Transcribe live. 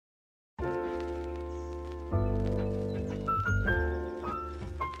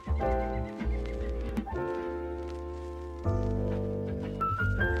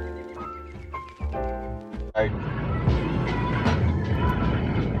Kita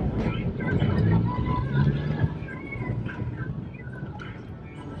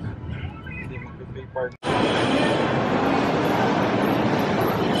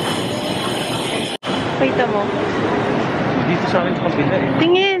mo. Dito sa akin sa kabila eh.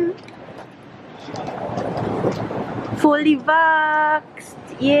 Tingin! Fully vaxxed!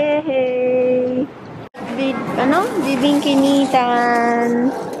 Yay!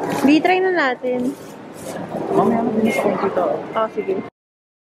 Bibingkinitan. Try na natin. Mamaya mo din sa computer. Oh, sige.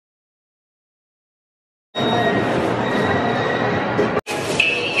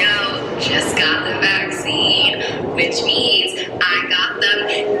 Just got the vaccine, which means I got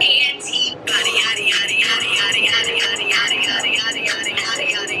the antibody, yada yada yada yada yada yada yada yada yada yada yada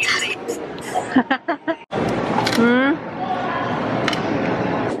yada yada.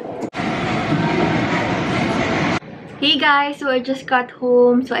 Hey guys, so I just got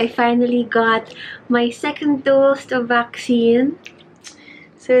home. So I finally got my second dose of vaccine.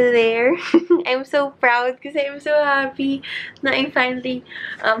 So there, I'm so proud because I'm so happy na I'm finally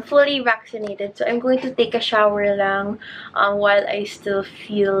fully vaccinated. So I'm going to take a shower lang while I still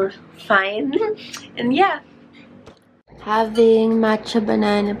feel fine. And yeah, having matcha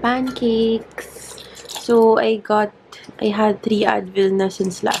banana pancakes. So I had 3 Advil na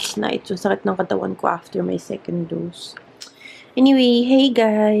since last night. So sakit ng katawan ko after my second dose. Anyway, hey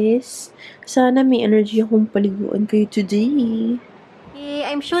guys, sana may energy akong paliguan kayo today. Okay,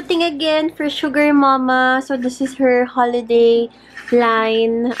 I'm shooting again for Sugar Mama. So this is her holiday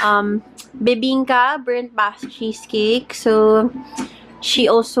line, bibingka, burnt past cheesecake. So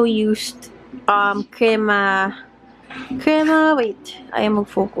she also used crema, wait, I am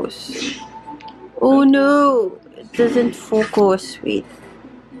mag-focus. Oh no, it doesn't focus, wait.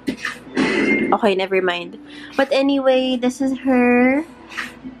 Okay, never mind. But anyway, this is her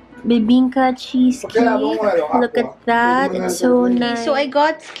bibingka cheesecake. Look at that. It's so nice. So I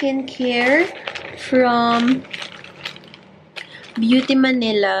got skincare from Beauty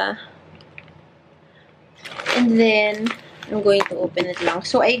Manila. And then I'm going to open it lang.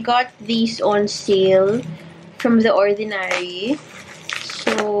 So I got these on sale from The Ordinary.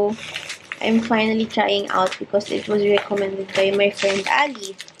 So I'm finally trying out because it was recommended by my friend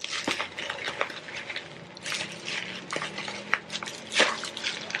Ali.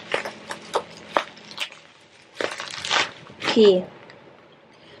 Okay,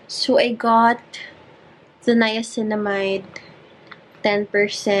 so I got the niacinamide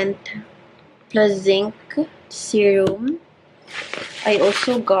 10% plus zinc serum. I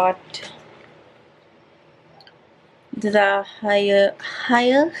also got the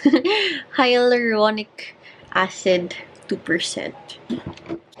hyaluronic acid 2%.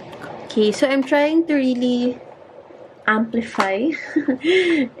 Okay, so I'm trying to really amplify,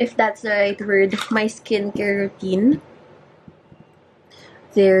 if that's the right word, my skincare routine.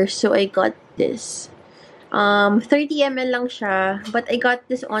 There, so I got this 30 ml lang siya, but I got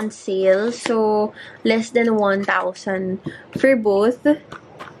this on sale, so less than 1,000 for both.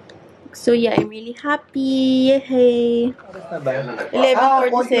 So yeah, I'm really happy. Hey,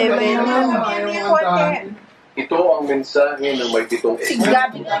 11:47. Ito ang mensahe ng may pitong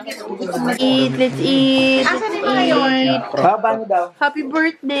Eat, let's eat. Paano daw? Happy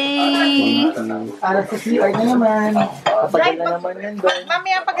birthday! Para sa CR na naman. Kapag na naman yan doon.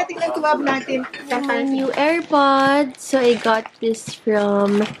 Mamaya pagdating ng tuwab natin. New Airpods. So I got this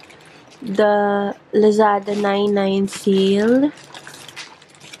from the Lazada 99 sale.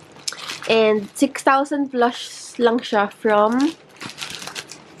 And 6,000 plus lang siya from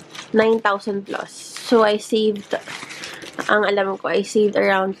 9,000 plus. So I saved, ang alam ko, I saved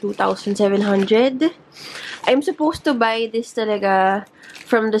around 2,700. I'm supposed to buy this talaga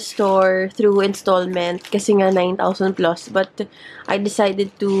from the store through installment kasi nga 9,000 plus. But I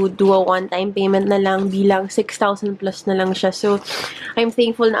decided to do a one-time payment na lang, bilang 6,000 plus na lang siya. So I'm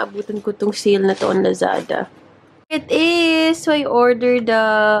thankful na abutan ko tong sale na to on Lazada. It is! So I ordered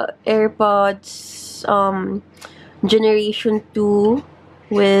the Airpods Generation 2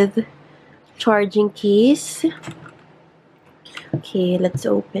 with charging case. Okay, let's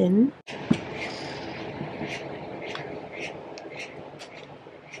open.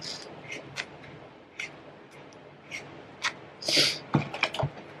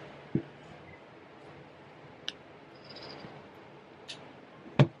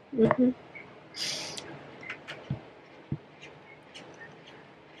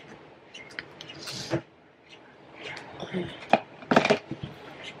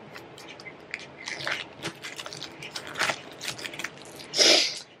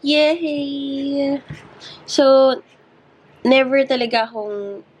 Yay! So, never talaga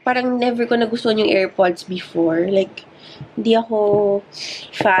akong, parang never ko nagustuhan yung AirPods before. Like, hindi ako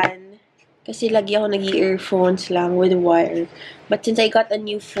fan. Kasi lagi ako nag-earphones lang with wire. But since I got a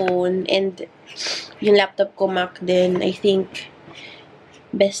new phone and yung laptop ko Mac din, I think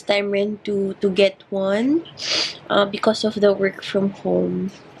best time rin to get one because of the work from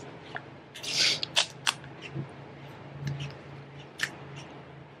home.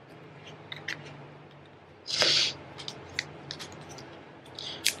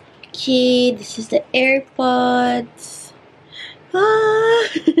 Okay, this is the AirPods.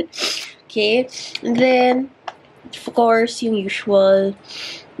 Okay, and then of course yung usual,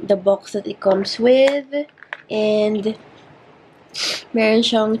 the box that it comes with, and meron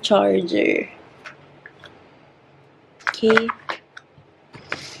siyang charger. Okay.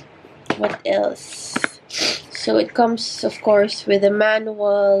 What else? So it comes, of course, with a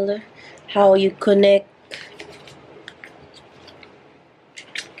manual, how you connect.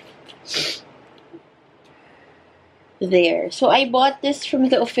 There. So I bought this from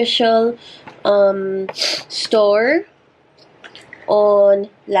the official store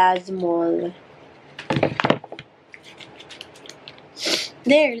on Laz Mall.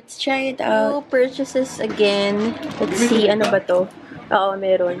 There, let's try it out. Purchases again. Let's see, ano ba to? Oo,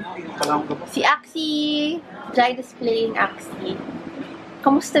 meron. Si Axie. Dry displaying Axie.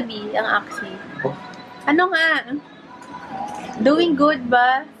 Kamusta, B, ang Axie? Ano nga? Doing good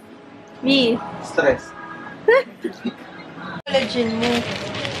ba? B? Stress. Collagen mo.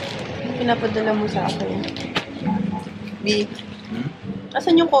 Pinapadala mo sa akin. B?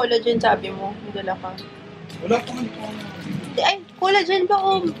 Asan yung collagen, sabi mo? May dala ka. Wala pa nga ito. Ay, collagen ba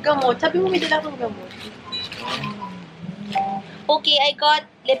o gamot? Sabi mo may dala kang gamot. Okay, I got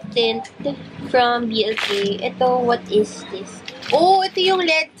lip tint from BLK. Ito, what is this? Oh, ito yung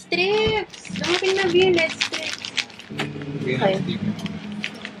LED strips. Dumating na yung LED strips. Okay.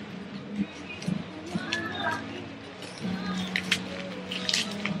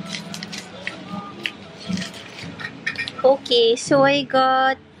 Okay, so I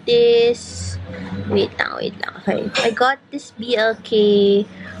got this. Wait lang. Okay. I got this BLK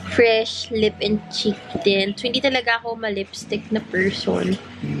Fresh Lip and Cheek Tint. So, hindi talaga ako ma-lipstick na person.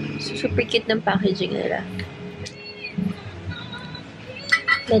 So, super cute ng packaging nila.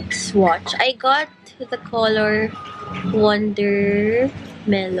 Let's watch. I got the color Wonder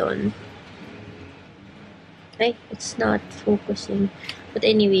Melon. Ay, it's not focusing. But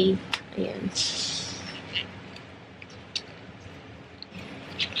anyway, ayan.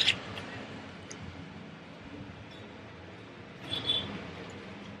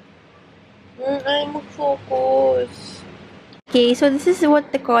 Ay, mag-focus. Okay, so this is what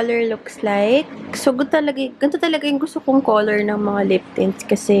the color looks like. So, ganito talaga yung gusto kong color ng mga lip tints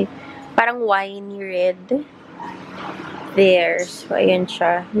kasi parang winey red. There. So, ayan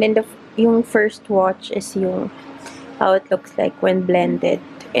siya. And then, yung first watch is yung how it looks like when blended.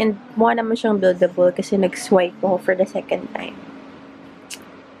 And mukha naman siyang buildable kasi nag-swipe ako for the second time.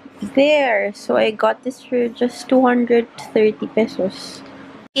 There. So, I got this for just 230 pesos.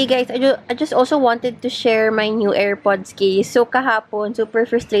 Okay guys, I just also wanted to share my new AirPods case. So kahapon, super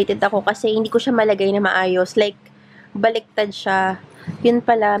frustrated ako kasi hindi ko siya malagay na maayos. Like, baliktad siya. Yun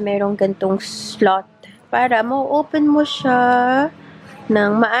pala, merong gantong slot para mo-open mo siya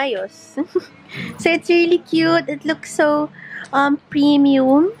ng maayos. So it's really cute. It looks so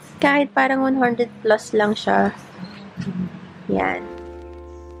premium. Kahit parang 100 plus lang siya. Yan.